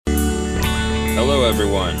Hello,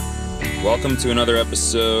 everyone. Welcome to another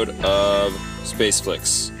episode of Space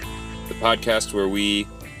Flicks, the podcast where we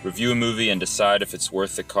review a movie and decide if it's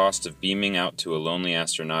worth the cost of beaming out to a lonely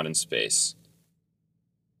astronaut in space.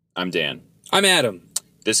 I'm Dan. I'm Adam.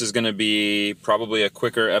 This is going to be probably a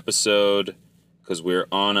quicker episode because we're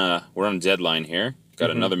on a deadline here. Got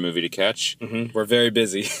another movie to catch. We're very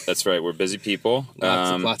busy. That's right. We're busy people.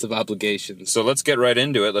 Lots of obligations. So let's get right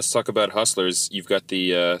into it. Let's talk about Hustlers. You've got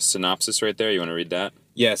the synopsis right there. You want to read that?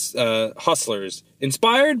 Yes, Hustlers.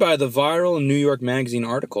 Inspired by the viral New York Magazine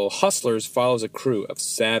article, Hustlers follows a crew of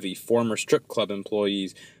savvy former strip club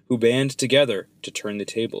employees who band together to turn the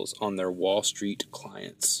tables on their Wall Street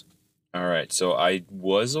clients. All right, so I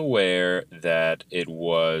was aware that it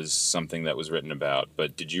was something that was written about,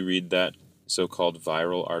 but did you read that so-called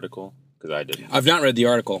viral article? Because I didn't. I've not read the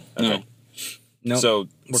article. Okay. No. So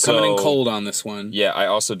We're coming in cold on this one. Yeah, I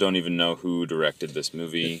also don't even know who directed this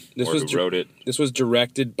movie or who wrote it. This was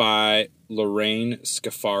directed by Lorraine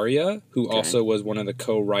Scafaria, who also was one of the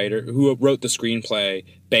co-writers, who wrote the screenplay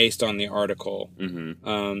based on the article.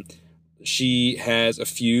 She has a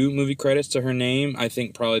few movie credits to her name. I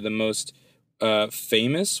think probably the most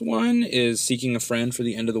famous one is Seeking a Friend for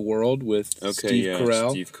the End of the World with Steve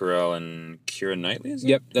Carell. Steve Carell and Keira Knightley, is it?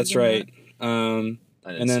 Yep, that's right. I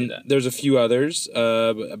didn't see that. There's a few others,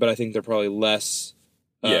 but I think they're probably less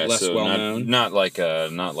well known. Not like a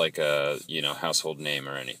household name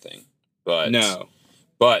or anything. But no.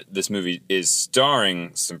 But this movie is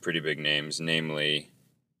starring some pretty big names, namely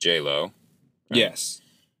J-Lo. Right? Yes.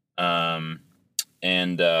 And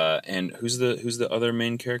who's the other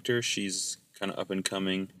main character? She's kind of up and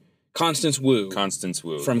coming. Constance Wu.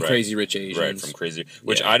 From Crazy Rich Asians. Right, from Crazy.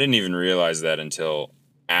 Which I didn't even realize that until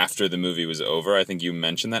after the movie was over. I think you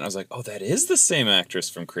mentioned that. And I was like, oh, that is the same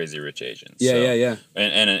actress from Crazy Rich Asians. Yeah.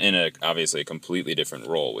 And in a obviously a completely different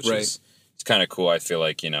role, which is it's kind of cool. I feel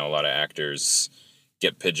like, a lot of actors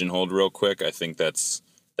get pigeonholed real quick. I think that's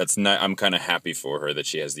not. I'm kind of happy for her that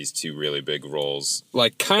she has these two really big roles,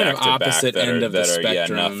 like kind of opposite end of the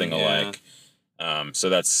spectrum. Nothing alike. So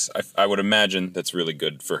that's I would imagine that's really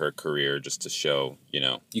good for her career, just to show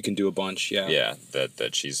you can do a bunch. Yeah,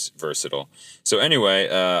 that she's versatile. So anyway,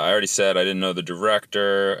 I already said I didn't know the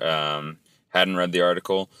director, hadn't read the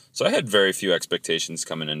article, so I had very few expectations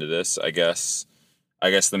coming into this. I guess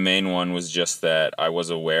the main one was just that I was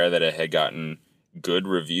aware that it had gotten good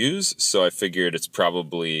reviews, so I figured it's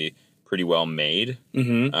probably pretty well made.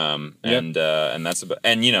 And that's about.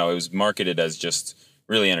 And it was marketed as just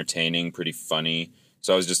really entertaining, pretty funny.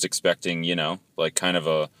 So I was just expecting, like kind of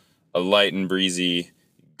a light and breezy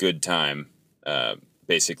good time,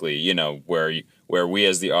 basically. Where we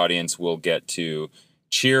as the audience will get to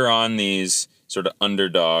cheer on these sort of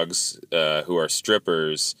underdogs who are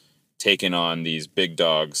strippers, taking on these big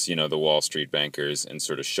dogs, the Wall Street bankers, and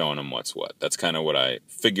sort of showing them what's what. That's kind of what I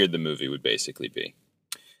figured the movie would basically be.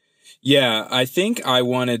 Yeah, I think I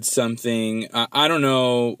wanted something. I don't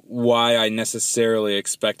know why I necessarily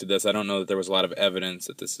expected this. I don't know that there was a lot of evidence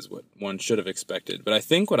that this is what one should have expected. But I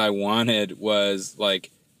think what I wanted was, like,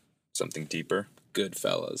 something deeper.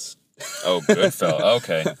 Goodfellas. Oh, Goodfellas.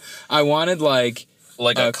 Okay. I wanted, like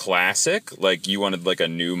a classic? Like, you wanted, like, a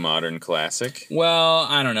new modern classic? Well,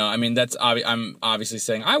 I don't know. I mean, I'm obviously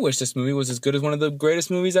saying I wish this movie was as good as one of the greatest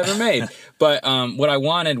movies ever made. But what I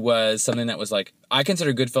wanted was something that was, like, I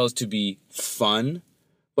consider Goodfellas to be fun,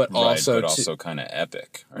 but also kind of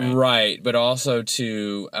epic. Right, but also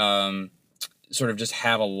to sort of just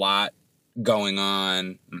have a lot going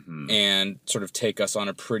on and sort of take us on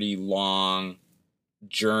a pretty long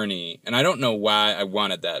journey. And I don't know why I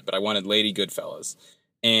wanted that, but I wanted Lady Goodfellas.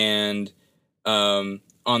 And on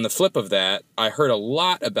the flip of that, I heard a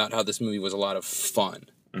lot about how this movie was a lot of fun,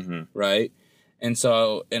 right? And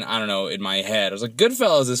so, and I don't know, in my head, I was like,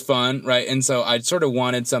 Goodfellas is fun, right? And so I sort of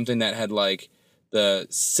wanted something that had, like, the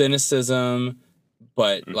cynicism,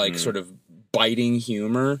 but, like, sort of biting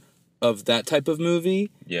humor of that type of movie.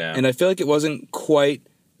 Yeah. And I feel like it wasn't quite,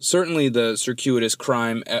 certainly the circuitous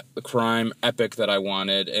crime epic that I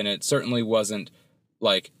wanted, and it certainly wasn't,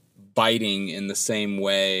 like, biting in the same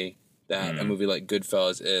way that a movie like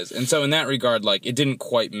Goodfellas is. And so in that regard, like, it didn't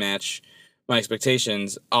quite match my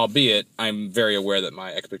expectations, albeit I'm very aware that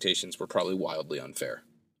my expectations were probably wildly unfair.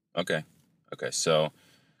 Okay, so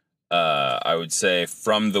I would say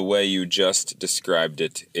from the way you just described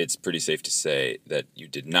it, it's pretty safe to say that you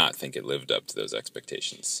did not think it lived up to those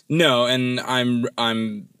expectations. No, and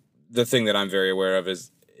I'm the thing that I'm very aware of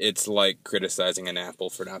is it's like criticizing an apple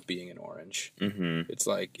for not being an orange. It's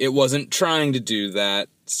like, it wasn't trying to do that,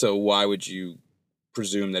 so why would you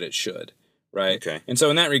presume that it should, right? Okay. And so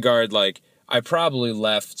in that regard, like, I probably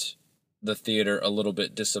left the theater a little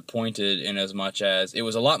bit disappointed in as much as it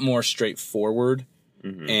was a lot more straightforward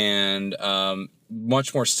and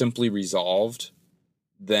much more simply resolved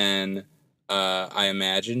than I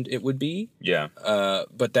imagined it would be. Yeah.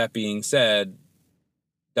 But that being said,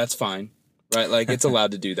 that's fine, right? Like, it's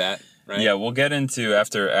allowed to do that, right? Yeah, we'll get into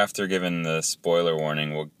after giving the spoiler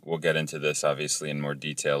warning. We'll get into this obviously in more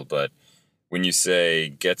detail. But when you say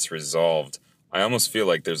gets resolved, I almost feel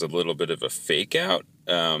like there's a little bit of a fake out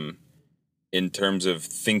in terms of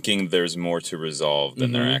thinking there's more to resolve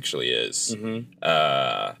than there actually is.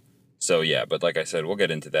 So yeah, but like I said, we'll get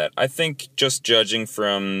into that. I think just judging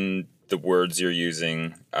from the words you're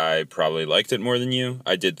using, I probably liked it more than you.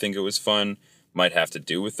 I did think it was fun. Might have to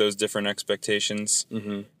do with those different expectations.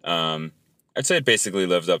 I'd say it basically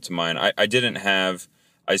lived up to mine.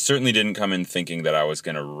 I certainly didn't come in thinking that I was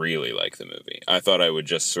going to really like the movie. I thought I would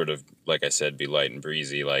just sort of, like I said, be light and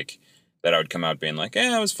breezy, like that I would come out being like,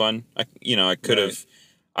 it was fun. I could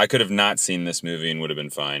have not seen this movie and would have been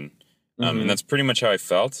fine. And that's pretty much how I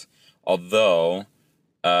felt. Although,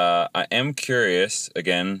 I am curious,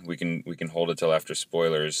 again, we can hold it till after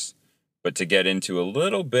spoilers, but to get into a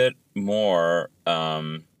little bit more,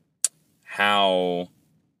 how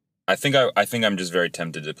I think I'm just very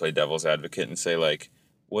tempted to play devil's advocate and say, like,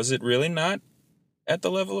 was it really not at the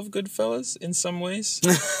level of Goodfellas in some ways?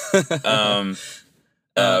 But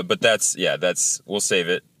we'll save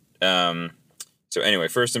it. So anyway,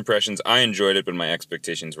 first impressions, I enjoyed it, but my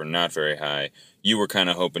expectations were not very high. You were kind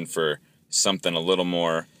of hoping for something a little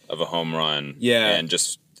more of a home run. Yeah. And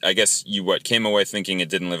just, I guess you came away thinking it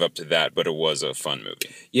didn't live up to that, but it was a fun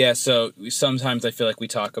movie. Yeah, so sometimes I feel like we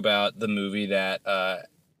talk about the movie that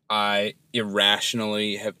I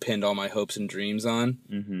irrationally have pinned all my hopes and dreams on,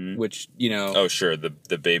 which, Oh, sure,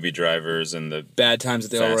 the Baby Drivers and the Bad Times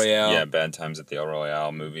at the El Royale. Yeah, Bad Times at the El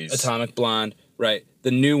Royale movies. Atomic Blonde, right.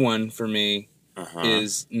 The new one for me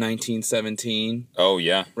is 1917. Oh,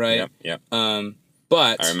 yeah. Right? Yep.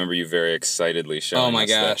 But I remember you very excitedly showing us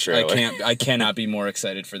that trailer. I cannot be more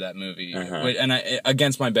excited for that movie. And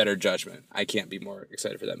against my better judgment, I can't be more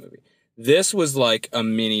excited for that movie. This was like a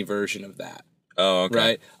mini version of that. Oh, okay.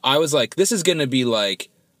 Right? I was like, this is going to be like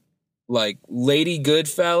Lady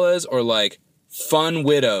Goodfellas or like Fun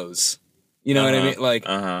Widows. You know what I mean? Like,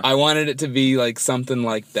 I wanted it to be like something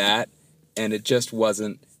like that, and it just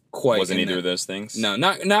wasn't quite. Wasn't either of those things? No,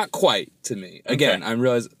 not quite to me. Again, I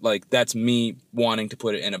realize like that's me wanting to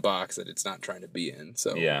put it in a box that it's not trying to be in.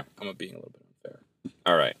 So yeah, I'm being a little bit unfair.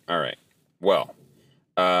 All right. Well,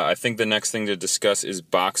 I think the next thing to discuss is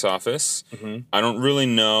box office. I don't really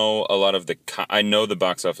know a lot of I know the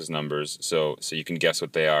box office numbers, so you can guess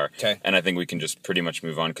what they are. Okay. And I think we can just pretty much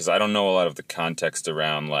move on because I don't know a lot of the context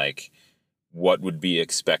around like what would be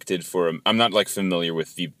expected for I'm not like familiar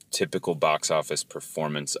with the typical box office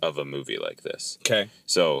performance of a movie like this. Okay.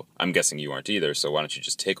 So I'm guessing you aren't either, so why don't you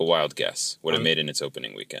just take a wild guess what it made in its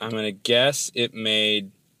opening weekend? I'm going to guess it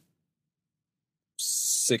made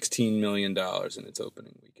 $16 million in its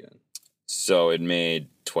opening weekend. So it made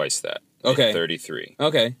twice that. Okay. 33.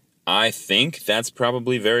 Okay. I think that's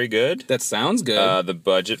probably very good. That sounds good. The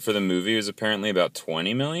budget for the movie was apparently about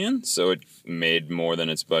 $20 million, so it made more than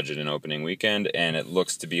its budget in opening weekend, and it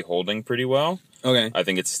looks to be holding pretty well. Okay. I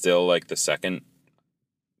think it's still like the second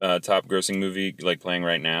top grossing movie like playing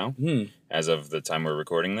right now, as of the time we're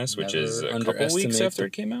recording this, which is a couple weeks after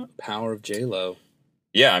it came out. Power of J-Lo.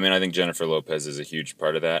 Yeah, I mean, I think Jennifer Lopez is a huge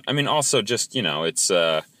part of that. I mean, also just,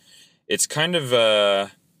 it's kind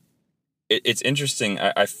of... It's interesting.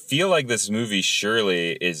 I feel like this movie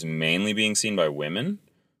surely is mainly being seen by women,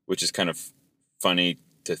 which is kind of funny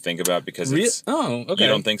to think about because it's... Oh, okay. You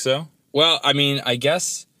don't think so? Well, I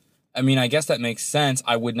guess that makes sense.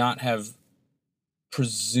 I would not have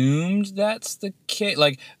presumed that's the case.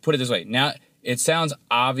 Like, put it this way. Now, it sounds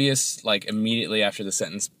obvious, like, immediately after the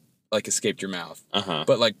sentence, like, escaped your mouth.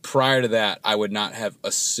 But, like, prior to that, I would not have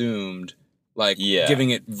assumed... Like, giving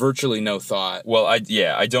it virtually no thought. Well, I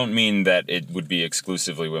don't mean that it would be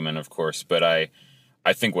exclusively women, of course, but I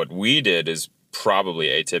think what we did is probably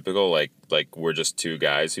atypical. Like we're just two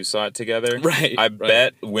guys who saw it together. Right. I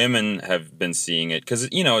bet women have been seeing it because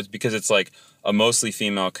it's like a mostly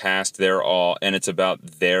female cast. They're all, and it's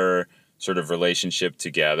about their sort of relationship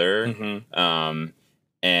together.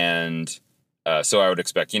 So I would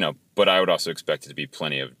expect, but I would also expect it to be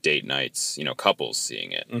plenty of date nights, couples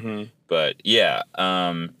seeing it. But yeah,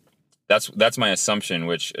 that's my assumption,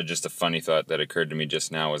 which just a funny thought that occurred to me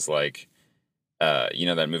just now was like,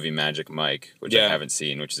 that movie Magic Mike, which I haven't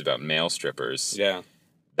seen, which is about male strippers. Yeah.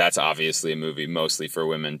 That's obviously a movie mostly for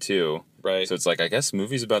women too. Right. So it's like, I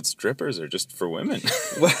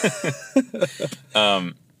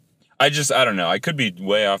I don't know. I could be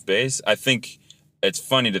way off base. I think it's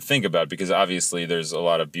funny to think about because obviously there's a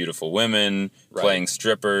lot of beautiful women playing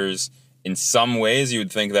strippers. In some ways, you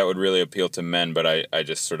would think that would really appeal to men, but I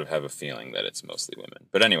just sort of have a feeling that it's mostly women.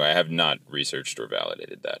 But anyway, I have not researched or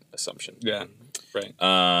validated that assumption. Yeah, right.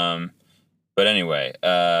 But anyway,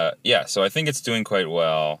 yeah, so I think it's doing quite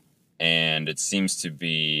well, and it seems to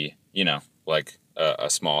be, like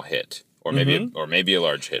a small hit, or maybe a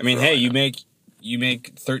large hit. I mean, hey, you make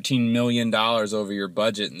 $13 million over your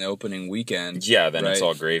budget in the opening weekend. Yeah, then it's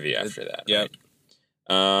all gravy after that. Yep. Right?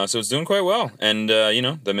 So it's doing quite well, and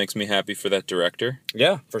that makes me happy for that director.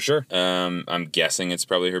 Yeah, for sure. I'm guessing it's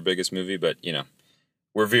probably her biggest movie, but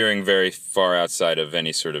we're veering very far outside of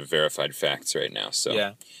any sort of verified facts right now. So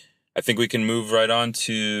yeah. I think we can move right on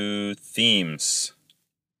to themes.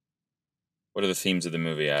 What are the themes of the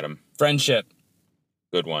movie, Adam? Friendship.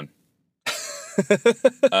 Good one.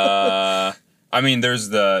 I mean, there's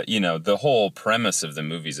the whole premise of the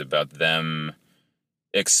movie's about them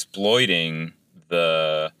exploiting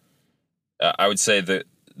I would say the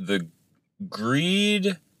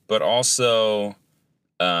greed, but also,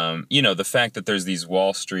 the fact that there's these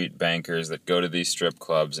Wall Street bankers that go to these strip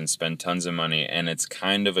clubs and spend tons of money, and it's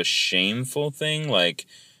kind of a shameful thing. Like,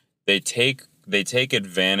 they take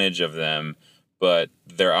advantage of them, but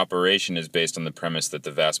their operation is based on the premise that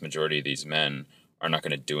the vast majority of these men are not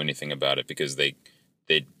going to do anything about it because they're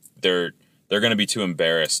going to be too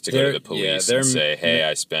embarrassed to go to the police and say, "Hey,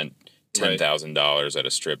 I spent $10,000 at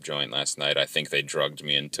a strip joint last night. I think they drugged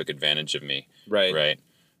me and took advantage of me." Right.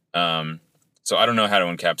 So I don't know how to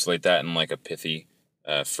encapsulate that in like a pithy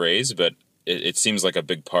phrase, but it seems like a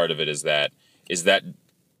big part of it is that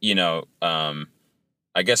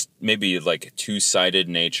I guess maybe like two-sided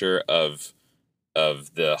nature of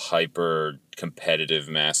the hyper competitive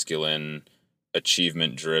masculine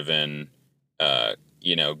achievement driven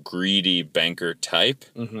greedy banker type.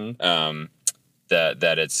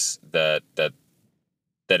 That it's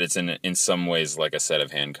in some ways like a set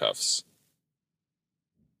of handcuffs.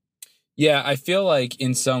 Yeah, I feel like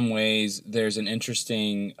in some ways there's an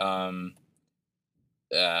interesting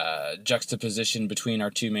juxtaposition between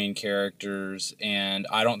our two main characters, and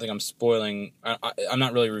I don't think I'm spoiling. I'm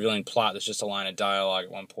not really revealing plot. There's just a line of dialogue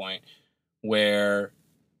at one point where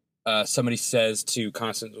somebody says to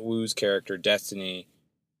Constance Wu's character, Destiny,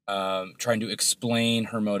 trying to explain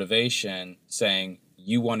her motivation, saying,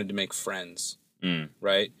 "You wanted to make friends,"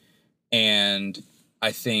 right? And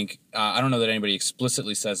I think, I don't know that anybody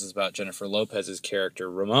explicitly says this about Jennifer Lopez's character,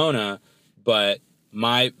 Ramona, but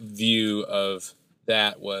my view of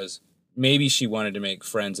that was maybe she wanted to make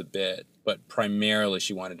friends a bit, but primarily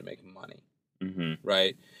she wanted to make money,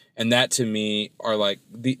 right? And that to me are like,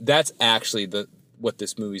 that's actually what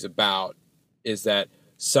this movie's about, is that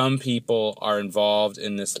some people are involved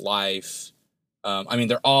in this life. I mean,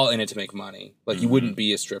 they're all in it to make money. Like, you wouldn't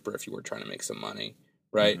be a stripper if you were trying to make some money,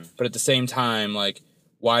 right? But at the same time, like,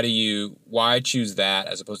 why choose that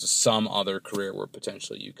as opposed to some other career where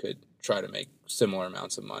potentially you could try to make similar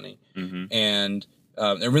amounts of money? And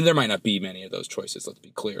there might not be many of those choices, let's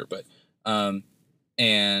be clear, but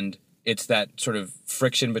and it's that sort of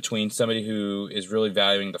friction between somebody who is really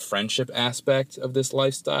valuing the friendship aspect of this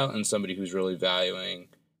lifestyle and somebody who's really valuing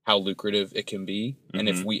how lucrative it can be. And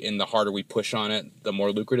the harder we push on it, the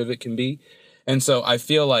more lucrative it can be. And so I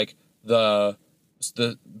feel like the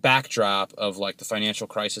backdrop of like the financial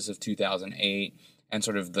crisis of 2008 and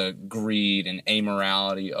sort of the greed and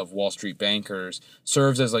amorality of Wall Street bankers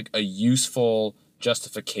serves as like a useful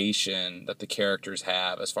justification that the characters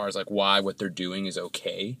have as far as like why what they're doing is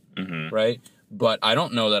okay, right? But I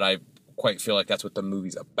don't know that I quite feel like that's what the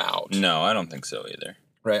movie's about. No, I don't think so either.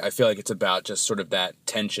 Right? I feel like it's about just sort of that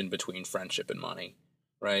tension between friendship and money,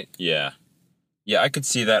 right? Yeah, I could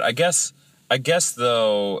see that. I guess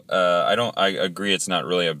though, I agree. It's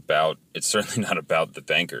certainly not about the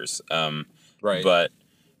bankers. Right.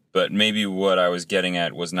 But maybe what I was getting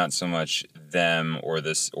at was not so much them or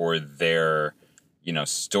their,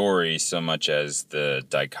 story so much as the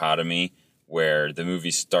dichotomy where the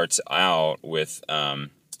movie starts out with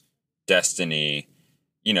Destiny.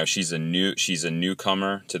 She's a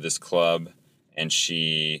newcomer to this club, and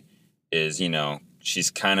she is,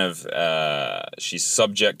 she's kind of she's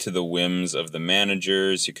subject to the whims of the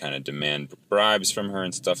managers who kind of demand bribes from her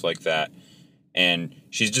and stuff like that. And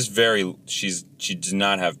she's just she does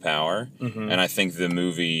not have power. And I think the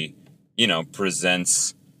movie,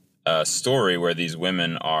 presents a story where these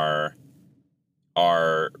women are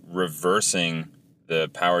reversing the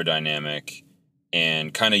power dynamic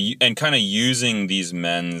and kind of using these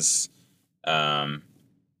men's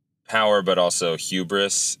power, but also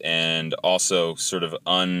hubris, and also sort of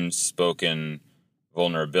unspoken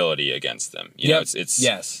vulnerability against them. You know,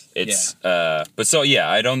 but so yeah,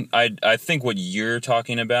 I think what you're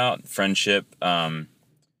talking about, friendship,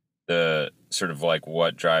 the sort of like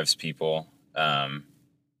what drives people,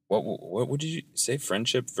 what did you say?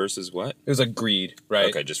 Friendship versus what? It was like greed, right?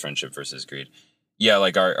 Okay, just friendship versus greed. Yeah,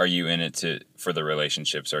 like are you in it for the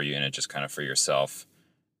relationships? Or are you in it just kind of for yourself?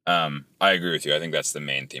 I agree with you. I think that's the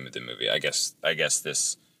main theme of the movie. I guess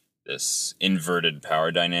this inverted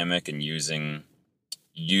power dynamic and using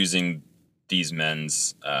these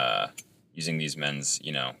men's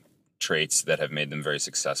traits that have made them very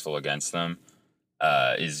successful against them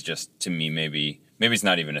is just, to me, maybe it's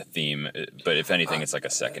not even a theme, but if anything, it's like a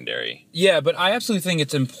secondary. Yeah, but I absolutely think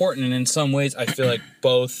it's important, and in some ways, I feel like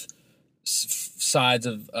both sides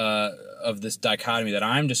of this dichotomy that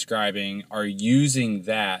I'm describing are using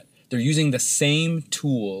that. They're using the same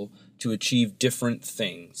tool to achieve different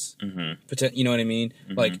things. Mm-hmm. You know what I mean?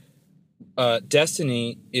 Mm-hmm. Like,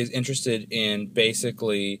 Destiny is interested in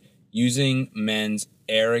basically using men's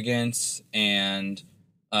arrogance and,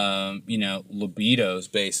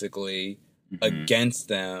 libidos, basically, mm-hmm. against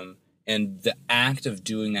them. And the act of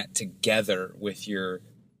doing that together with your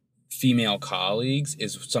female colleagues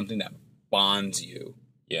is something that bonds you.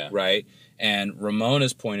 Yeah. Right? And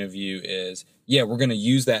Ramona's point of view is, yeah, we're going to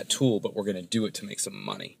use that tool, but we're going to do it to make some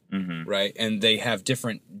money. Mm-hmm. Right? And they have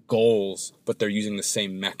different goals, but they're using the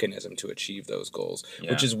same mechanism to achieve those goals,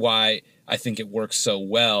 which is why I think it works so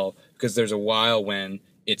well, because there's a while when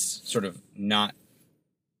it's sort of not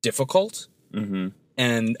difficult mm-hmm.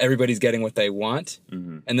 and everybody's getting what they want.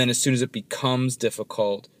 Mm-hmm. And then as soon as it becomes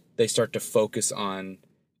difficult, they start to focus on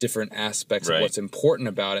different aspects of what's important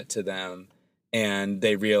about it to them. And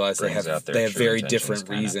they realize they have very different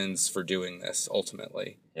reasons for doing this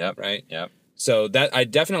ultimately. Yep. Right. Yep. So that I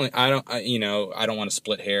don't want to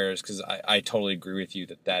split hairs, because I totally agree with you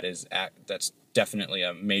that's definitely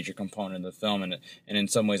a major component of the film, and in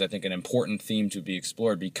some ways I think an important theme to be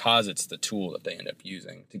explored, because it's the tool that they end up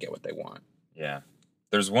using to get what they want. Yeah.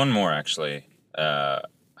 There's one more actually.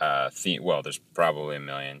 Theme. Well, there's probably a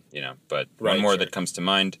million, but one more that comes to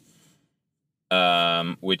mind.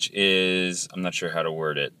 Which is, I'm not sure how to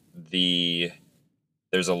word it.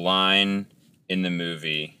 There's a line in the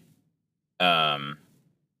movie. No,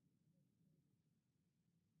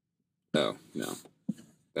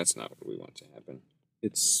 that's not what we want to happen.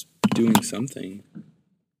 It's doing something.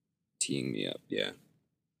 Teeing me up. Yeah.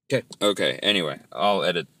 Okay. Anyway, I'll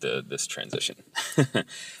edit this transition.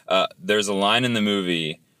 There's a line in the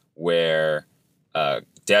movie where,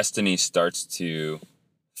 Destiny starts to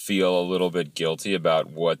feel a little bit guilty about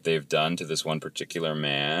what they've done to this one particular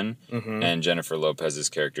man. Mm-hmm. And Jennifer Lopez's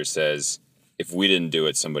character says, if we didn't do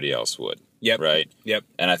it, somebody else would. Yep. Right? Yep.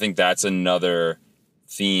 And I think that's another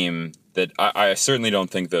theme that I certainly don't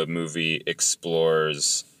think the movie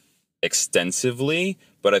explores extensively,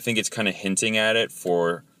 but I think it's kind of hinting at it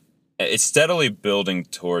it's steadily building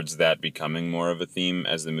towards that becoming more of a theme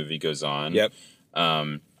as the movie goes on. Yep.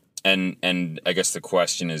 And I guess the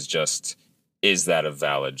question is just, is that a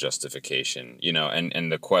valid justification?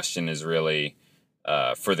 And the question is really,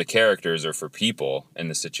 for the characters or for people in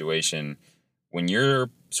the situation, when you're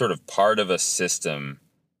sort of part of a system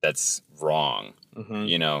that's wrong,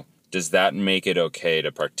 mm-hmm. Does that make it okay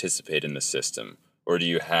to participate in the system? Or do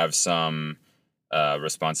you have some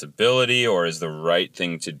responsibility, or is the right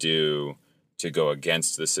thing to do to go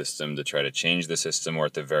against the system, to try to change the system, or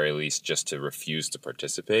at the very least just to refuse to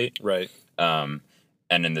participate? Right. And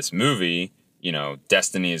in this movie,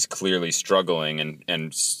 Destiny is clearly struggling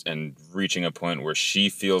and reaching a point where she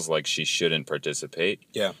feels like she shouldn't participate.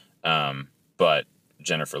 Yeah. But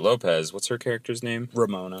Jennifer Lopez, what's her character's name?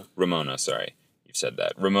 Ramona, sorry. You've said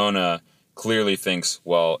that. Ramona clearly thinks,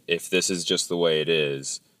 well, if this is just the way it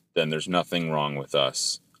is, then there's nothing wrong with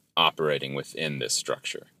us operating within this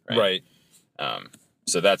structure. Right.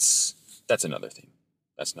 So that's another theme.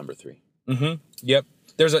 That's number 3. Mm-hmm. Yep.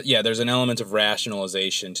 There's an element of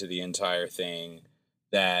rationalization to the entire thing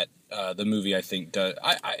that the movie, I think, does.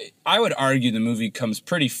 I would argue the movie comes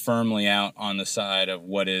pretty firmly out on the side of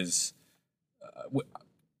what is,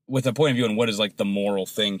 with a point of view on what is like the moral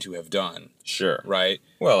thing to have done. Sure. Right?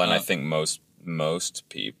 Well, and I think most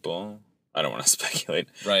people, I don't want to speculate.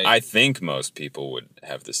 Right. I think most people would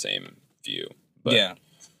have the same view. But. Yeah.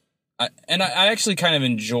 I actually kind of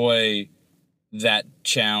enjoy that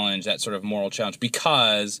challenge, that sort of moral challenge,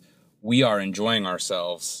 because we are enjoying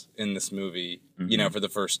ourselves in this movie, mm-hmm. For the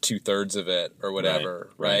first 2/3 of it or whatever,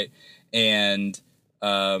 right? And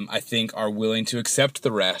I think are willing to accept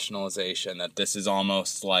the rationalization that this is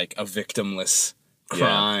almost like a victimless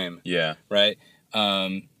crime. Yeah. Right?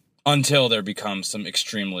 Until there becomes some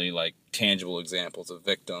extremely, like, tangible examples of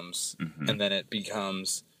victims. Mm-hmm. And then it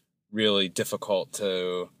becomes really difficult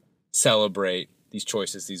to celebrate these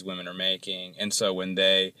choices these women are making. And so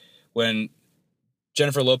when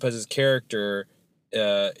Jennifer Lopez's character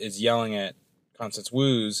is yelling at Constance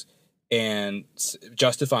Wu's and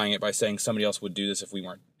justifying it by saying somebody else would do this if we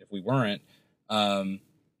weren't,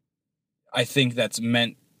 I think that's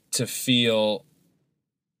meant to feel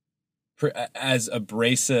as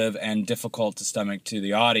abrasive and difficult to stomach to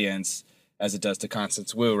the audience as it does to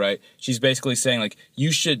Constance Wu, right? She's basically saying, like,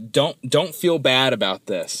 you should don't feel bad about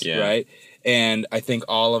this, right? And I think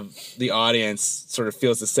all of the audience sort of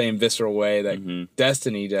feels the same visceral way that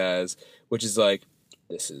Destiny does, which is like,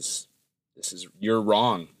 this is you're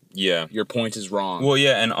wrong. Yeah, your point is wrong. Well,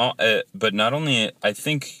 yeah, and but not only I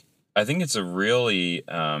think it's a really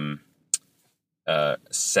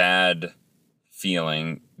sad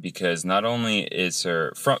feeling, because not only is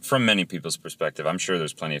her from many people's perspective, I'm sure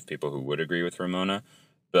there's plenty of people who would agree with Ramona,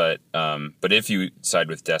 but if you side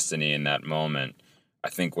with Destiny in that moment, I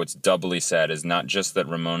think what's doubly sad is not just that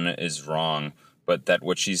Ramona is wrong, but that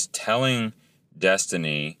what she's telling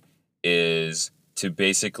Destiny is to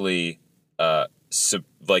basically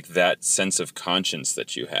like that sense of conscience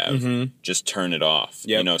that you have, just turn it off.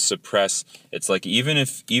 Yep. You know, suppress. It's like even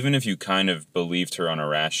if you kind of believed her on a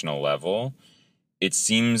rational level, it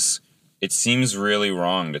seems really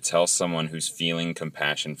wrong to tell someone who's feeling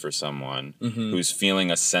compassion for someone, who's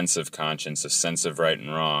feeling a sense of conscience, a sense of right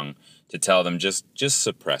and wrong, to tell them just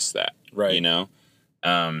suppress that. Right. You know,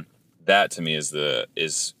 that to me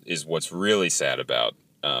is what's really sad about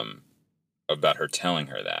her telling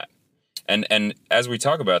her that. And as we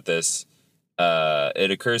talk about this,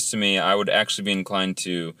 it occurs to me I would actually be inclined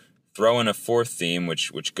to throw in a fourth theme,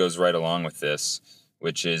 which goes right along with this,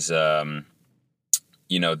 which is the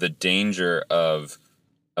danger of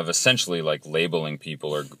essentially like labeling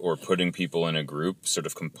people or putting people in a group, sort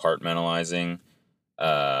of compartmentalizing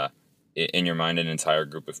in your mind an entire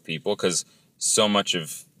group of people, because so much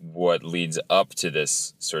of what leads up to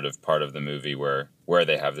this sort of part of the movie where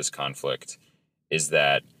they have this conflict is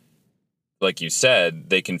that, like you said,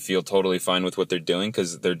 they can feel totally fine with what they're doing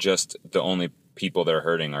because they're just the only people they're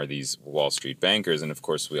hurting are these Wall Street bankers, and of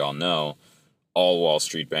course we all know all Wall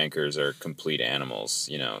Street bankers are complete animals.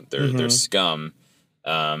 You know, they're scum,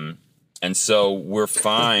 and so we're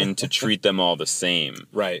fine to treat them all the same,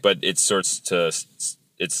 right? But it starts to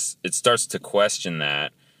question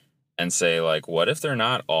that and say, like, what if they're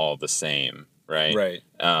not all the same, right? Right.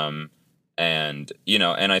 And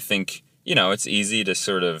I think, it's easy to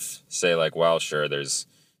sort of say, like, well, sure, there's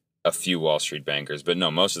a few Wall Street bankers, but no,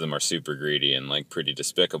 most of them are super greedy and, like, pretty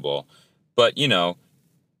despicable. But,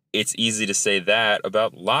 it's easy to say that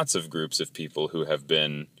about lots of groups of people who have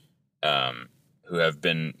been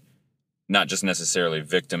not just necessarily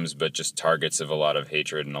victims, but just targets of a lot of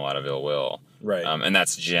hatred and a lot of ill will. Right. And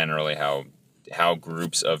that's generally how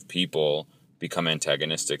groups of people become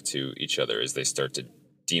antagonistic to each other, is they start to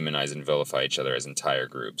demonize and vilify each other as entire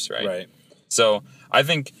groups, right? Right. So I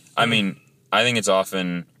think it's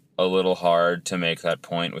often a little hard to make that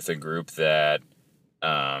point with a group that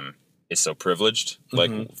is so privileged,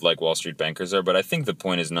 like Wall Street bankers are. But I think the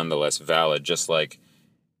point is nonetheless valid. Just like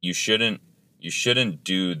you shouldn't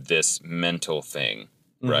do this mental thing,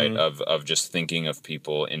 right? Of just thinking of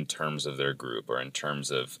people in terms of their group or in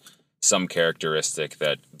terms of some characteristic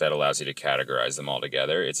that allows you to categorize them all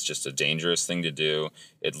together. It's just a dangerous thing to do.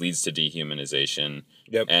 It leads to dehumanization.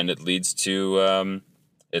 Yep. And it leads to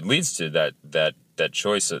that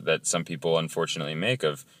choice that some people unfortunately make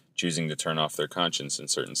of choosing to turn off their conscience in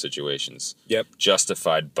certain situations. Yep.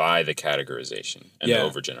 Justified by the categorization and the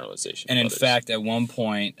overgeneralization. And in others. fact, at one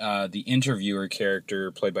point, the interviewer character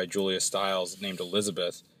played by Julia Stiles, named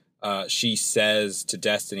Elizabeth, she says to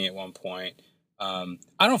Destiny at one point, I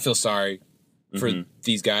don't feel sorry for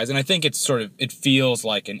these guys. And I think it feels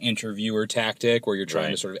like an interviewer tactic where you're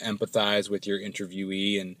trying to sort of empathize with your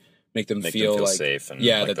interviewee and make them feel like safe and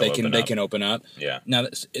that they can open up. Yeah. Now,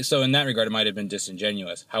 so in that regard, it might have been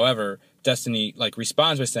disingenuous. However, Destiny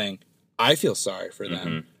responds by saying, I feel sorry for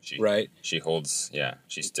them. Right. She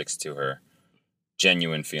sticks to her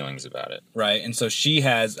genuine feelings about it. Right. And so she's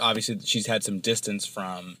had some distance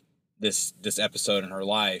from this episode in her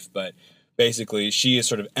life, but basically, she is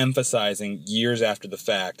sort of emphasizing years after the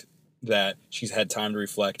fact that she's had time to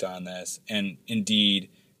reflect on this, and indeed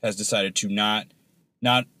has decided to not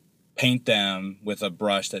paint them with a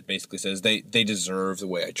brush that basically says they deserve the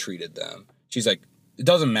way I treated them. She's like, it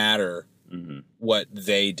doesn't matter what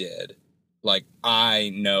they did. like,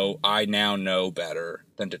 I now know better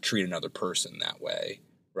than to treat another person that way,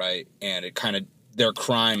 right? And it kind of, their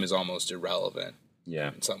crime is almost irrelevant.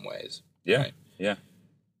 Yeah. In some ways. Yeah. Right? Yeah.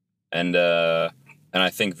 And I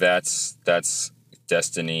think that's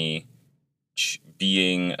Destiny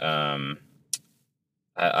being, I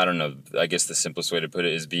don't know, I guess the simplest way to put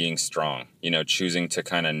it is being strong, choosing to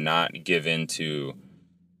kind of not give into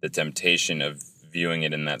the temptation of viewing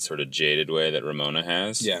it in that sort of jaded way that Ramona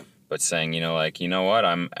has. Yeah. But saying, you know what,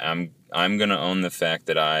 I'm going to own the fact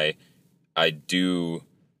that I do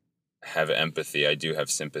have empathy. I do have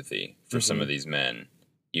sympathy for some of these men,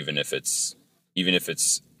 even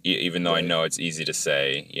though I know it's easy to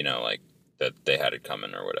say, like that they had it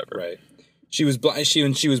coming or whatever. Right. She was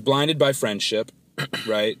blinded by friendship,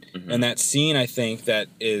 right? And that scene, I think, that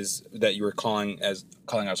you were calling as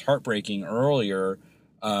heartbreaking earlier.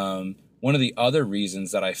 One of the other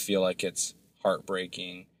reasons that I feel like it's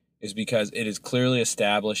heartbreaking is because it is clearly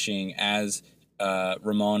establishing as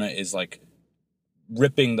Ramona is like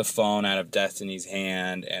ripping the phone out of Destiny's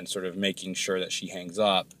hand and sort of making sure that she hangs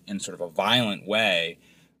up in sort of a violent way.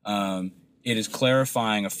 It is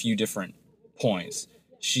clarifying a few different points.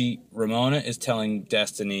 Ramona is telling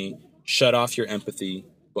Destiny, shut off your empathy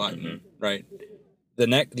button, right?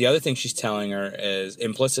 The other thing she's telling her is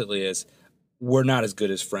implicitly is, we're not as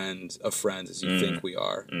good as friends as you think we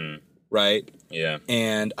are, right? Yeah.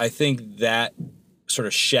 And I think that sort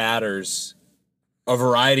of shatters a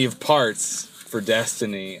variety of parts for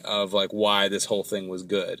Destiny of like why this whole thing was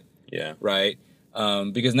good. Yeah. Right?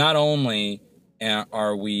 Because not only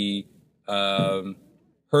are we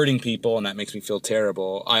hurting people, and that makes me feel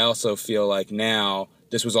terrible, I also feel like now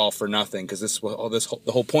this was all for nothing, because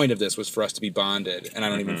the whole point of this was for us to be bonded, and I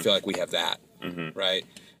don't even feel like we have that. Right?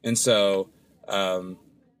 And so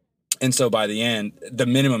by the end, the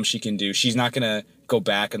minimum she can do, she's not going to go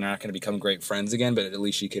back and they're not going to become great friends again, but at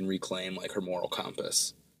least she can reclaim like her moral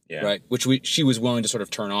compass. Yeah. Right? Which she was willing to sort of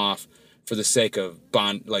turn off for the sake of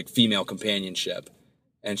female companionship.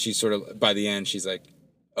 And she's sort of, by the end, she's like,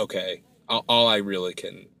 okay, all I really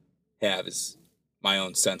can have is my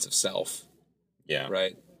own sense of self. Yeah.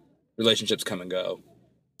 Right? Relationships come and go.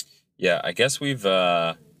 Yeah, I guess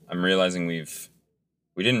I'm realizing we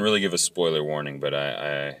didn't really give a spoiler warning, but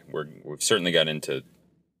we've certainly got into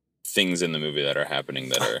things in the movie that are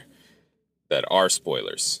happening that are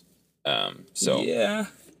spoilers. So yeah.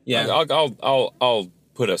 I'll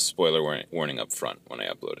put a spoiler warning up front when I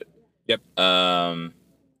upload it. Yep.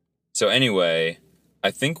 So anyway,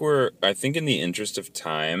 I think in the interest of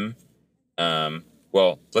time,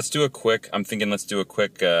 let's do a quick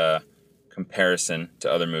comparison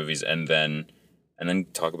to other movies and then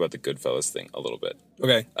talk about the Goodfellas thing a little bit.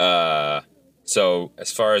 Okay. So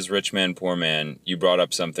as far as Rich Man, Poor Man, you brought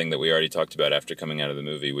up something that we already talked about after coming out of the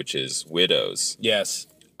movie, which is Widows. Yes.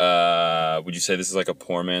 Would you say this is like a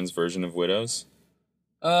poor man's version of Widows?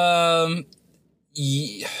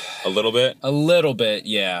 Yeah. A little bit? A little bit,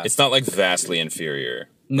 yeah. It's not like vastly inferior.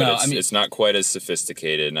 No, it's not quite as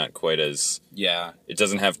sophisticated, not quite as... Yeah. It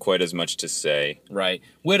doesn't have quite as much to say. Right.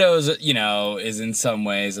 Widows, is in some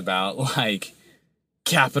ways about, like,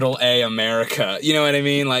 capital A America. You know what I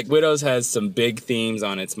mean? Like, Widows has some big themes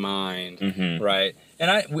on its mind, right?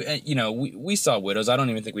 And we saw Widows. I don't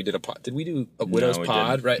even think we did a pod. Did we do a Widows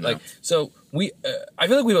pod? Didn't. Right? No. Like, so I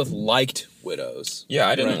feel like we both liked Widows. Yeah,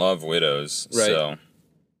 I didn't love Widows, right. So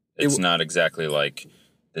it's not exactly like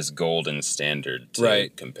this golden standard to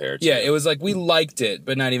compare to. Yeah, it was like we liked it,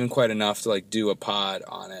 but not even quite enough to like do a pod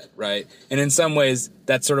on it, right? And in some ways,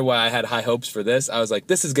 that's sort of why I had high hopes for this. I was like,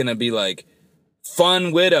 this is gonna be like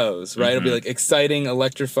fun Widows, right? It'll be like exciting,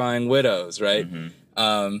 electrifying Widows, right?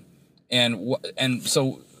 And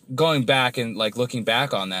so going back and like looking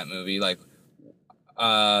back on that movie, like,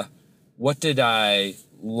 what did I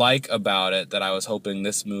like about it that I was hoping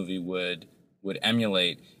this movie would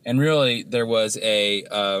emulate? And really, there was a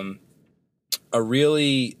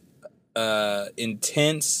really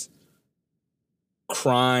intense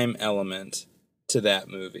crime element to that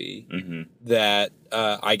movie that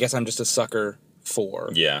I guess I'm just a sucker for.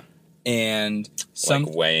 Yeah. And like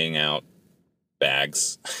weighing out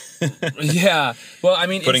bags. Yeah. Well, I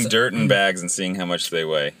mean, putting dirt in bags and seeing how much they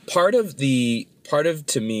weigh. Part of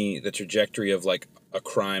to me the trajectory of like a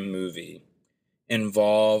crime movie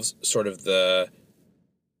involves sort of the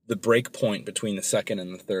break point between the second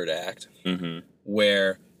and the third act,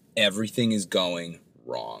 where everything is going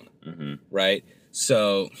wrong, right?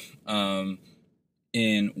 So,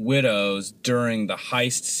 in Widows, during the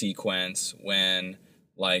heist sequence, when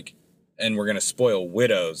like, and we're gonna spoil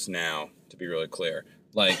Widows now to be really clear,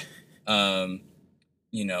 like,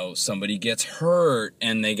 somebody gets hurt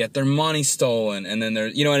and they get their money stolen, and then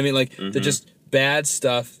you know what I mean? Like, the just bad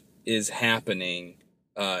stuff is happening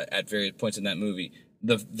at various points in that movie.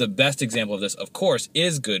 The best example of this, of course,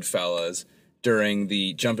 is Goodfellas during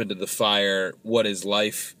the jump into the fire, what is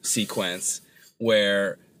life sequence,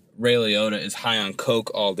 where Ray Liotta is high on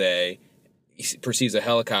coke all day. He perceives a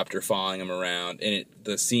helicopter following him around, and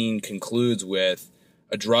the scene concludes with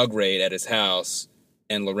a drug raid at his house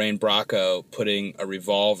and Lorraine Bracco putting a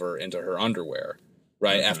revolver into her underwear,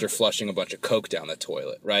 right, after flushing a bunch of coke down the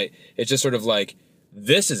toilet, right? It's just sort of like,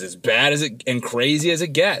 this is as bad as it and crazy as it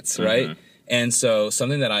gets, right? And so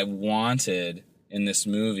something that I wanted in this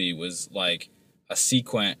movie was like a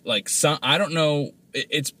sequence, like I don't know,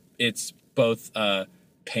 it's both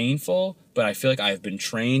painful, but I feel like I've been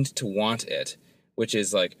trained to want it, which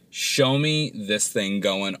is like, show me this thing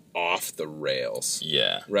going off the rails.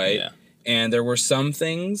 Yeah. Right? Yeah. And there were some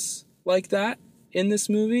things like that in this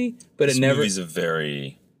movie, but this it never... movie's a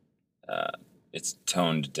very... it's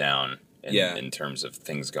toned down in terms of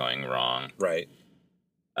things going wrong. Right.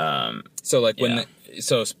 So like when... Yeah.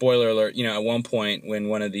 So spoiler alert, at one point when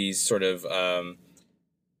one of these sort of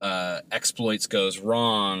exploits goes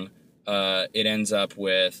wrong, it ends up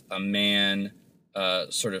with a man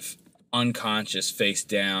sort of unconscious, face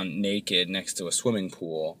down, naked, next to a swimming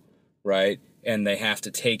pool, right? And they have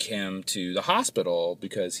to take him to the hospital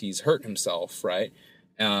because he's hurt himself, right?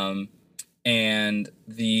 And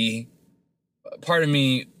the part of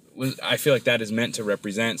me I feel like that is meant to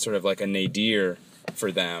represent sort of like a nadir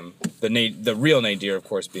for them. The real nadir, of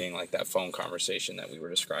course, being like that phone conversation that we were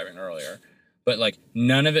describing earlier. But like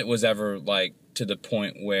none of it was ever like to the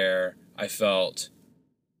point where I felt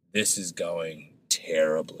this is going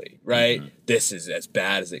terribly, right? This is as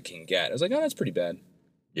bad as it can get. I was like, oh, that's pretty bad.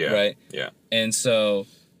 Yeah. Right? Yeah. And so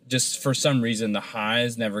just for some reason, the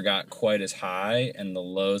highs never got quite as high and the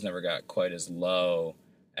lows never got quite as low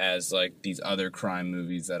as like these other crime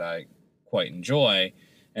movies that I quite enjoy.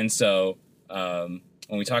 And so when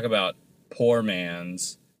we talk about Poor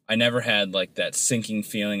Man's, I never had like that sinking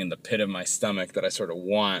feeling in the pit of my stomach that I sort of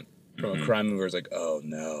want from a crime movie where it's like, oh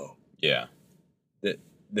no. Yeah.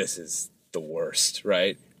 This is the worst,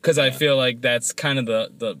 right? Because I feel like that's kind of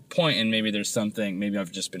the point, and maybe there's something, maybe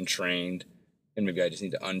I've just been trained, and maybe I just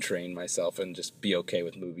need to untrain myself and just be okay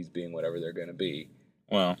with movies being whatever they're going to be.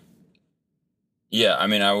 Well, yeah, I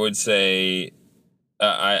mean, I would say,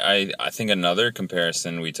 I think another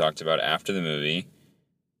comparison we talked about after the movie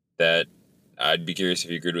that I'd be curious if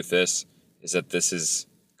you agreed with this, is that this is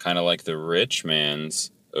kind of like the rich man's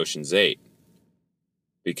Ocean's 8.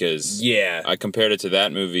 Because I compared it to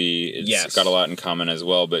that movie. It's got a lot in common as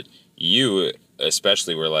well. But you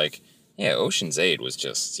especially were like, yeah, Ocean's 8 was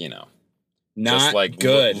just, not just like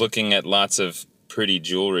good. Looking at lots of pretty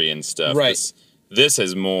jewelry and stuff. Right. This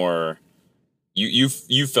is more... You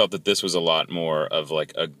felt that this was a lot more of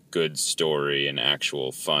like a good story and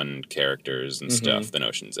actual fun characters and stuff than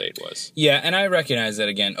Ocean's 8 was. Yeah, and I recognize that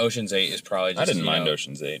again. Ocean's 8 is probably just, I didn't mind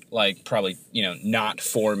Ocean's 8. Like probably not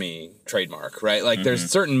for me trademark, right? Like there's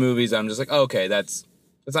certain movies I'm just like, oh, okay, that's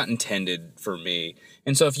not intended for me.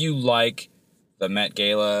 And so if you like the Met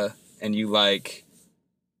Gala and you like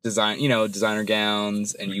designer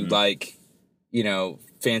gowns and you like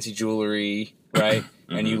fancy jewelry, right?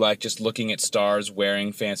 And you like just looking at stars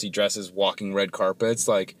wearing fancy dresses, walking red carpets,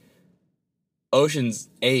 like Ocean's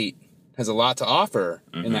 8 has a lot to offer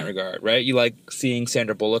in that regard, right? You like seeing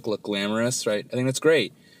Sandra Bullock look glamorous, right? I think that's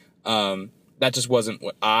great. That just wasn't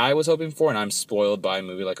what I was hoping for, and I'm spoiled by a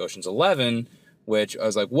movie like Ocean's 11, which I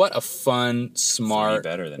was like, what a fun, smart,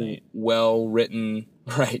 3 better than 8. well-written,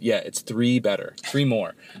 right? Yeah, it's 3 better, 3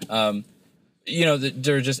 more. There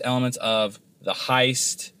are just elements of the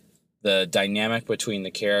heist, the dynamic between the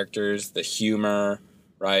characters, the humor,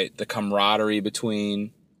 right? The camaraderie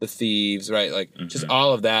between the thieves, right? Like, just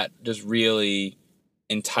all of that just really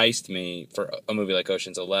enticed me for a movie like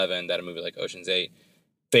Ocean's 11 that a movie like Ocean's 8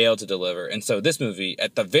 failed to deliver. And so this movie,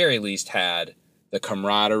 at the very least, had the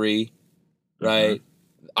camaraderie, right?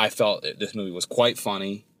 I felt this movie was quite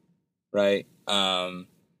funny, right?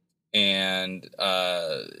 And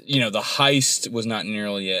the heist was not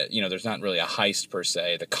nearly there's not really a heist per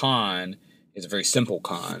se. The con is a very simple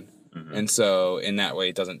con. And so in that way,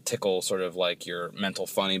 it doesn't tickle sort of like your mental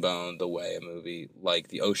funny bone the way a movie like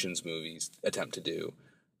the Ocean's movies attempt to do.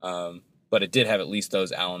 But it did have at least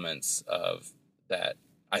those elements of that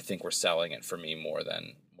I think were selling it for me more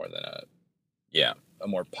than a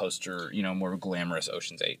more poster, more glamorous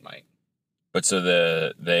Ocean's 8 might. But so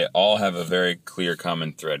they all have a very clear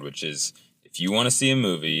common thread, which is if you want to see a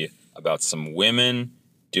movie about some women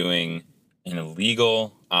doing an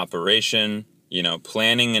illegal operation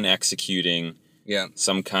planning and executing Yeah.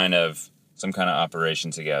 some kind of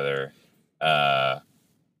operation together,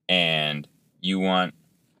 and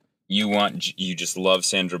you just love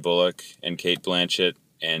Sandra Bullock and Cate Blanchett,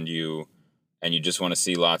 and you just want to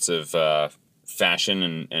see lots of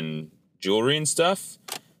fashion and jewelry and stuff.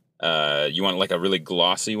 You want like a really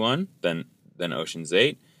glossy one, then Ocean's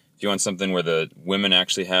 8. If you want something where the women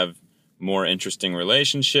actually have more interesting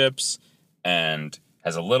relationships and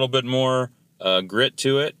has a little bit more grit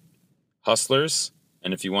to it, Hustlers.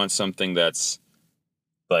 And if you want something that's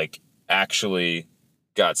like actually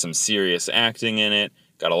got some serious acting in it,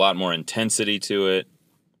 got a lot more intensity to it,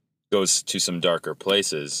 goes to some darker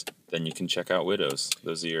places, then you can check out Widows.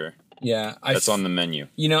 Those are that's on the menu.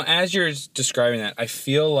 As you're describing that, I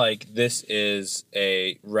feel like this is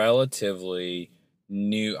a relatively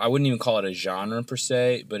new, I wouldn't even call it a genre per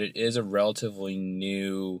se, but it is a relatively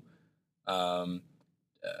new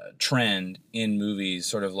trend in movies,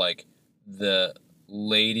 sort of like the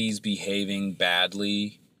ladies behaving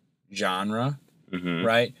badly genre,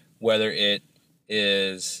 right? Whether it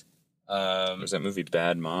is... there's that movie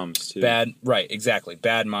Bad Moms, too. Right, exactly.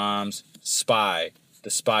 Bad Moms, Spy,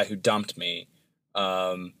 The Spy Who Dumped Me,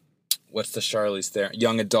 what's the Charlize Theron?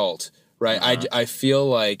 Young Adult, right? I feel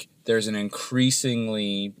like there's an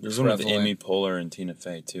increasingly There's one with Amy Poehler and Tina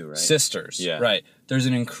Fey, too, right? Sisters, yeah. Right. There's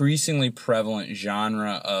an increasingly prevalent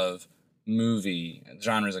genre of movie,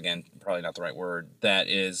 genres again, probably not the right word, that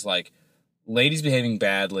is like ladies behaving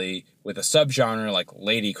badly with a subgenre like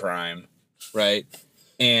lady crime, right?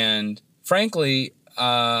 And frankly,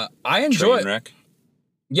 I enjoy... Trainwreck.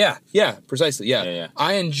 Yeah, precisely, Yeah.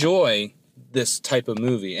 I enjoy this type of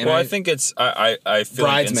movie. And I think it's... I feel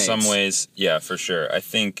like in Bridesmaids. some ways... Yeah, for sure. I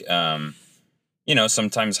think,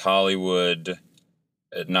 sometimes Hollywood...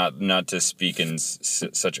 Not to speak in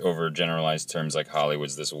such overgeneralized terms like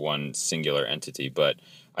Hollywood's this one singular entity, but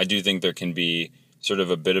I do think there can be sort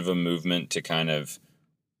of a bit of a movement to kind of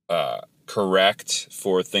correct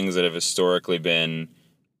for things that have historically been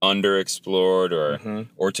underexplored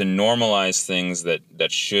or to normalize things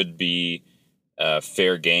that should be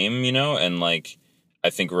fair game, and like I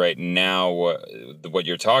think right now what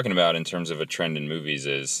you're talking about in terms of a trend in movies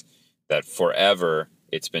is that forever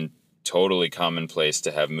it's been totally commonplace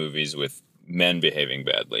to have movies with men behaving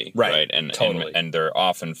badly, right? And totally. and they're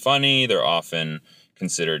often funny, they're often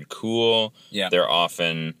considered cool, they're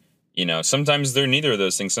often, sometimes they're neither of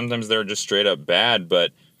those things. Sometimes they're just straight up bad, but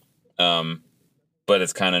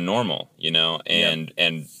it's kind of normal, and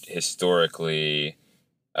historically,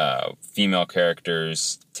 female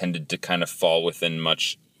characters tended to kind of fall within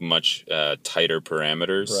much tighter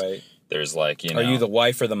parameters. Right. There's like, Are you the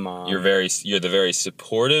wife or the mom? You're the very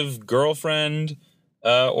supportive girlfriend,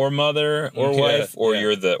 or mother or wife, or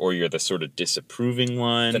you're the sort of disapproving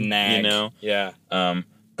one, the nag. Yeah.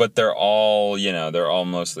 But they're all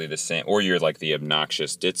mostly the same, or you're like the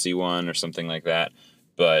obnoxious ditzy one or something like that.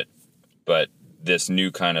 But this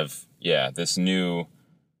new kind of this new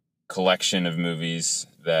collection of movies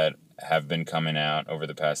that have been coming out over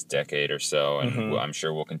the past decade or so, and I'm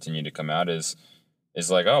sure will continue to come out is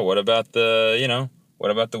like, oh, what about the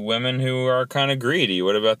women who are kind of greedy?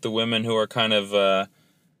 What about the women who are kind of,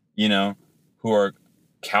 who are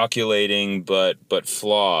calculating but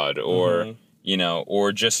flawed, or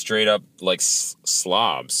or just straight up like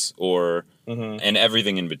slobs, or and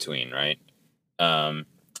everything in between, right? And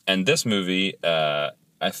this movie, I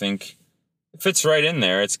think, fits right in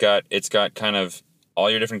there. It's got kind of all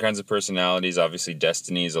your different kinds of personalities. Obviously,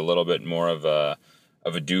 Destiny's a little bit more of a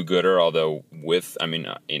do-gooder, although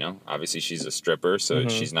obviously she's a stripper, so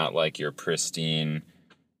she's not like your pristine,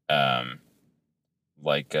 girl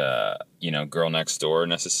next door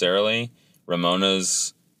necessarily.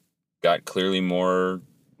 Ramona's got clearly more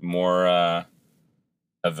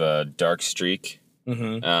of a dark streak.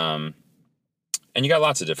 And you got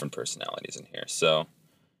lots of different personalities in here. So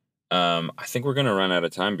I think we're going to run out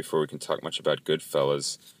of time before we can talk much about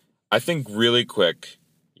Goodfellas. I think really quick,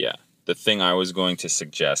 the thing I was going to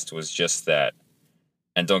suggest was just that,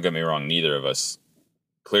 and don't get me wrong, neither of us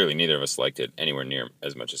liked it anywhere near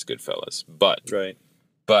as much as Goodfellas. But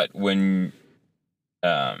when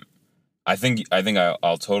I think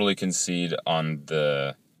I'll totally concede on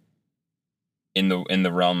in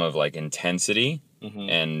the realm of like intensity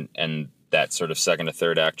and that sort of second to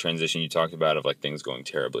third act transition you talked about of like things going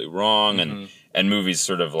terribly wrong and movies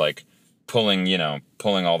sort of like pulling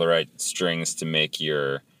all the right strings to make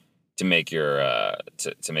your like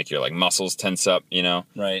muscles tense up,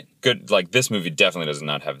 Right. Good, like this movie definitely does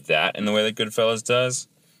not have that in the way that Goodfellas does.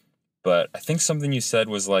 But I think something you said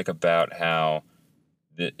was like about how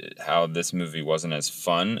this movie wasn't as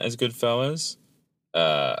fun as Goodfellas.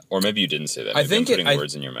 Or maybe you didn't say that. I Maybe think I'm putting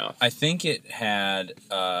words in your mouth. I think it had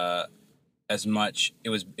as much. It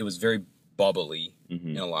was very bubbly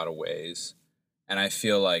in a lot of ways, and I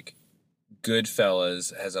feel like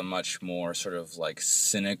Goodfellas has a much more sort of like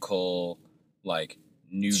cynical, like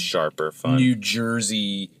sharper, fun, New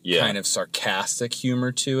Jersey kind of sarcastic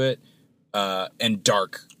humor to it, and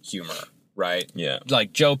dark humor, right? Yeah,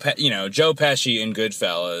 like Joe Pesci in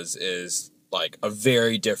Goodfellas is like a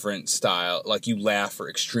very different style. Like you laugh for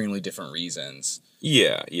extremely different reasons.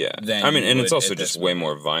 Yeah. I mean, and it's also just way movie.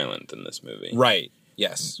 more violent than this movie. Right.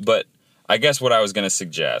 Yes. But I guess what I was going to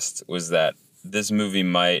suggest was that this movie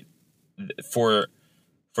might, for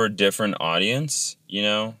a different audience,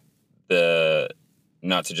 not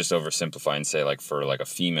to just oversimplify and say like for like a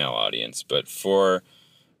female audience, but for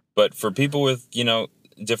people with,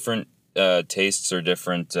 different tastes or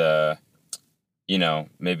different,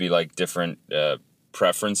 maybe like different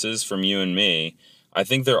preferences from you and me, I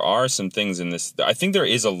think there are some things in this. I think there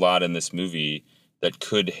is a lot in this movie that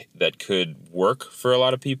could work for a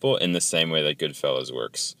lot of people in the same way that Goodfellas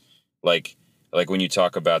works. Like when you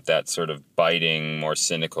talk about that sort of biting, more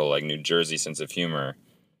cynical, like New Jersey sense of humor.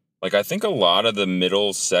 Like I think a lot of the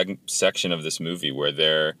middle section of this movie where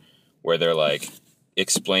they're like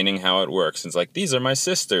explaining how it works. It's like, these are my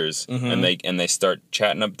sisters, and they start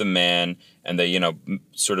chatting up the man, and they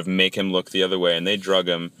sort of make him look the other way, and they drug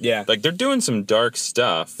him. Yeah, like they're doing some dark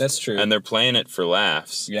stuff. That's true, and they're playing it for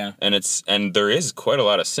laughs. Yeah, and there is quite a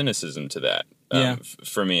lot of cynicism to that.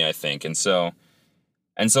 For me, I think, and so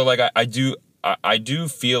like I do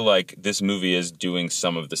feel like this movie is doing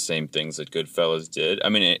some of the same things that Goodfellas did. I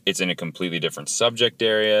mean, it's in a completely different subject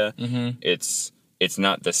area. It's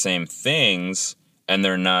not the same things, and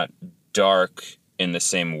they're not dark in the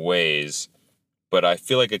same ways, but I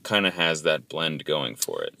feel like it kind of has that blend going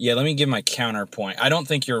for it. Yeah, let me give my counterpoint. I don't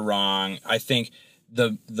think you're wrong. I think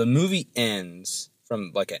the movie ends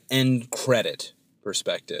from like an end credit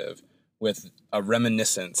perspective with a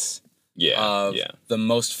reminiscence of the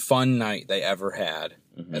most fun night they ever had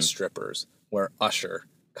as strippers, where Usher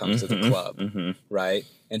comes to the club, right?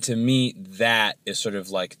 And to me, that is sort of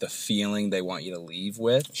like the feeling they want you to leave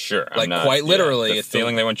with. Sure. Like quite literally. The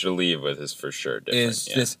feeling they want you to leave with is for sure different. Is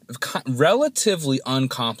this relatively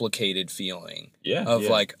uncomplicated feeling of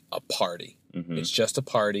like a party. It's just a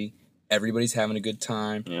party. Everybody's having a good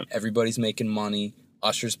time. Everybody's making money.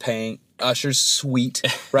 Usher's sweet,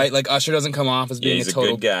 right? Like Usher doesn't come off as being a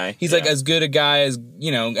total good guy. He's like as good a guy as,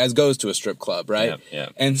 as goes to a strip club, right? Yeah.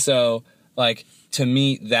 And so like to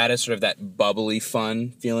me, that is sort of that bubbly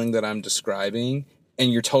fun feeling that I'm describing.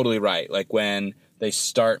 And you're totally right. Like when they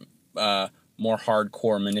start more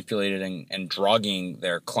hardcore manipulating and drugging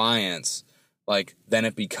their clients, like then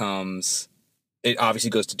it obviously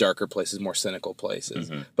goes to darker places, more cynical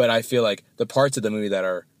places. But I feel like the parts of the movie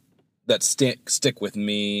that stick with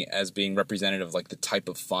me as being representative of like the type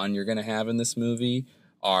of fun you're going to have in this movie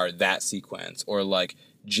are that sequence, or like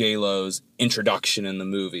J-Lo's introduction in the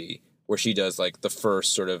movie where she does like the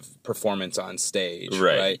first sort of performance on stage.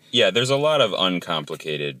 Right. Yeah, there's a lot of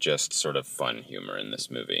uncomplicated, just sort of fun humor in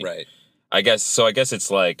this movie. Right. I guess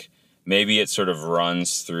it's like maybe it sort of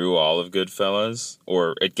runs through all of Goodfellas,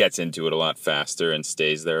 or it gets into it a lot faster and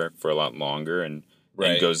stays there for a lot longer and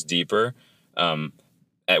goes deeper.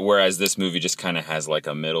 Whereas this movie just kind of has like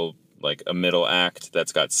a middle act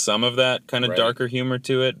that's got some of that kind of darker humor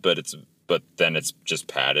to it, but then it's just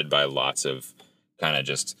padded by lots of kind of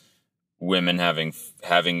just women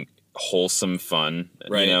having wholesome fun,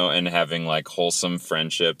 and having like wholesome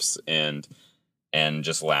friendships and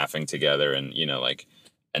just laughing together, and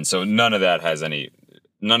and so none of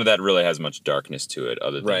that really has much darkness to it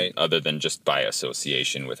other than just by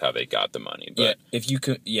association with how they got the money. But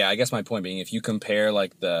I guess my point being, if you compare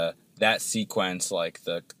like that sequence, like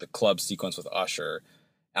the club sequence with Usher,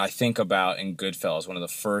 I think about in Goodfellas, one of the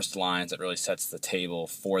first lines that really sets the table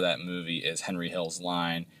for that movie is Henry Hill's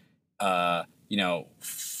line,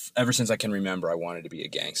 ever since I can remember, I wanted to be a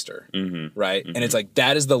gangster, right? And it's like,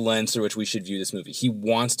 that is the lens through which we should view this movie. He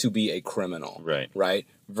wants to be a criminal, right?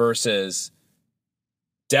 Versus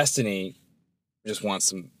Destiny just wants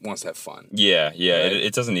to have fun. Yeah. Right?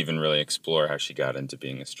 It doesn't even really explore how she got into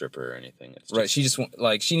being a stripper or anything. It's just, She just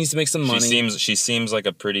she needs to make some money. She seems like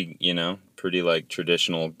a pretty like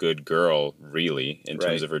traditional good girl, really, in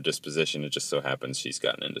terms of her disposition. It just so happens she's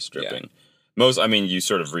gotten into stripping. You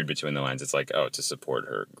sort of read between the lines. It's like, to support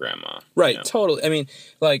her grandma. Right, totally. I mean,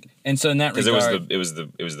 and so in that regard, because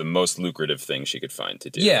it was the most lucrative thing she could find to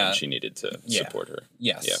do. Yeah, and she needed to support her.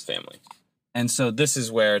 Yes, family. And so this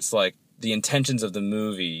is where it's like the intentions of the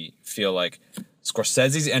movie feel like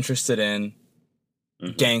Scorsese's interested in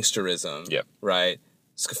gangsterism. Yep. Right?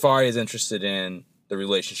 Scafari is interested in the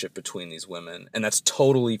relationship between these women, and that's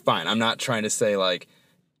totally fine. I'm not trying to say, like,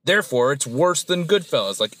 therefore it's worse than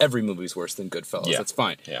Goodfellas. Like, every movie's worse than Goodfellas. Yeah. That's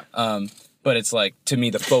fine. Yeah. But it's like, to me,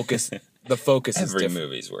 the focus is Every different.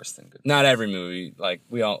 movie's worse than Goodfellas. Not every movie. Like,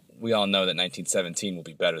 we all know that 1917 will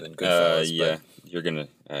be better than Goodfellas. Yeah.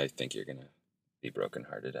 I think you're gonna be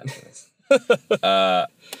brokenhearted after this.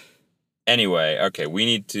 Anyway, okay, we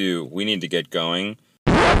need to get going.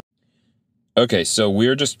 Okay, so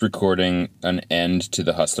we're just recording an end to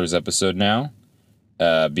the Hustlers episode now,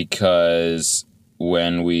 because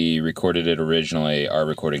when we recorded it originally, our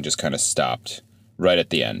recording just kind of stopped right at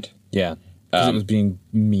the end. Yeah, because it was being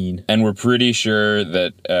mean. And we're pretty sure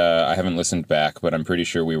that, I haven't listened back, but I'm pretty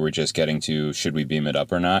sure we were just getting to, should we beam it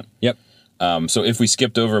up or not? Yep. So if we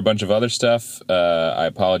skipped over a bunch of other stuff, I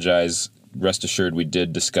apologize. Rest assured we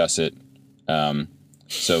did discuss it.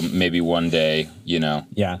 So maybe one day,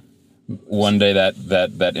 Yeah. one day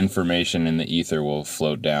that information in the ether will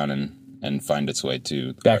float down and find its way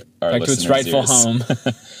to Back our to its listeners' rightful ears. home.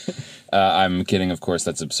 I'm kidding, of course,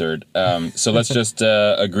 that's absurd. So let's just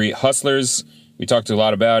agree. Hustlers, we talked a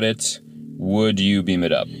lot about it. Would you beam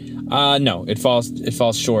it up? No, it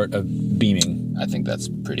falls short of beaming. I think that's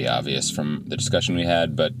pretty obvious from the discussion we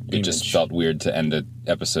had, but it just Beamage. felt weird to end an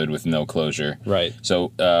episode with no closure. Right.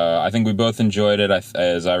 So I think we both enjoyed it.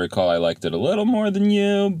 As I recall, I liked it a little more than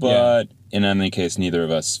you, but in any case, neither of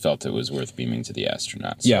us felt it was worth beaming to the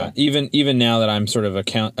astronauts. So. Yeah, even now that I'm sort of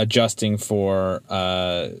adjusting for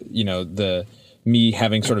the me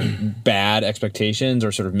having sort of bad expectations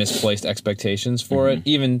or sort of misplaced expectations for it,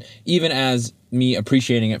 even as me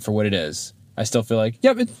appreciating it for what it is, I still feel like,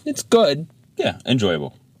 yep, it's good. Yeah,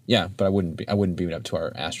 enjoyable. Yeah, but I wouldn't beam it up to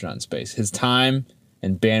our astronaut in space. His time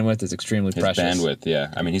and bandwidth is extremely His precious. bandwidth,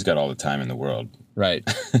 yeah. I mean, he's got all the time in the world. Right.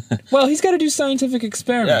 Well, he's got to do scientific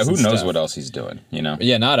experiments. Yeah, who and knows stuff. what else he's doing,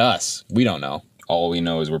 Yeah, not us. We don't know. All we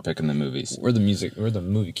know is we're picking the movies. We're the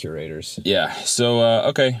movie curators. Yeah, so,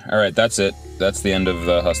 okay. All right, that's it. That's the end of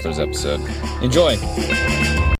the Hustlers episode. Enjoy.